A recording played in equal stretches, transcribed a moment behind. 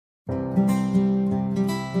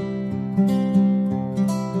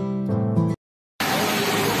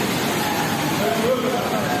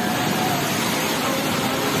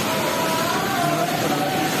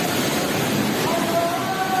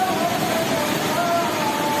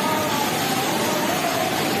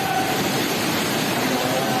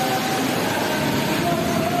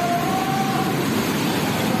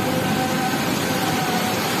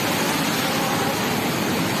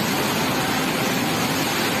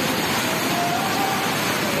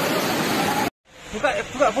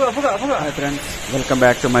Hi friends, welcome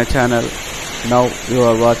back to my channel. Now you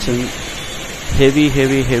are watching heavy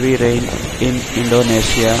rain in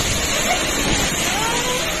Indonesia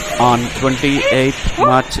on 28th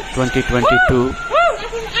March 2022.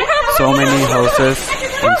 So many houses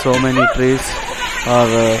and so many trees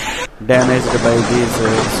are damaged by these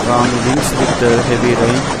strong winds with heavy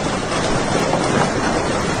rain.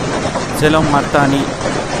 Selomartani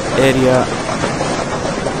area,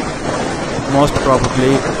 most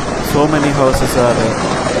probably so many houses are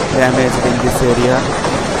damaged in this area,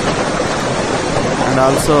 and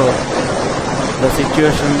also the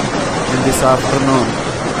situation in this afternoon,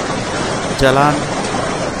 Jalan,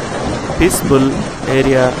 peaceful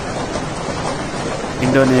area,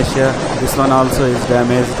 Indonesia, this one also is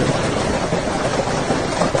damaged.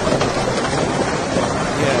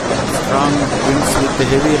 Strong winds with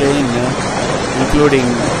heavy rain, including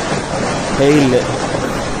hail,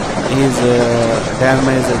 is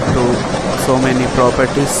damaged to so many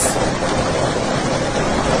properties.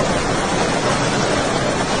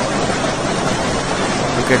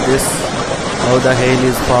 Look at this, how the hail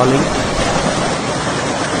is falling.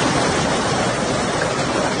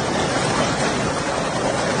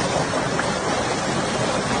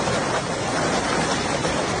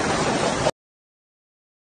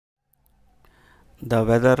 The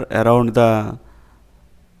weather around the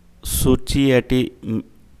Suciati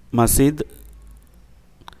Mosque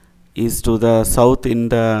is to the south in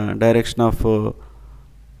the direction of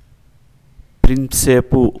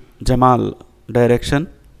Pringsewu Jamal direction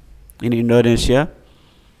in Indonesia.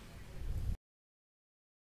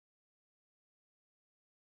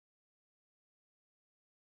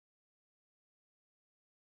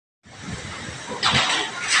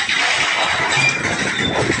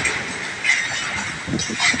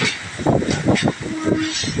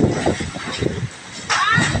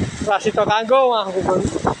 Kasih to kanggo mah bubun.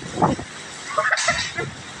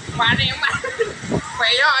 Mane mah.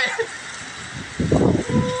 Peyo.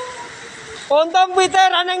 Untung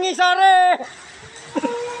piter ana ngisore.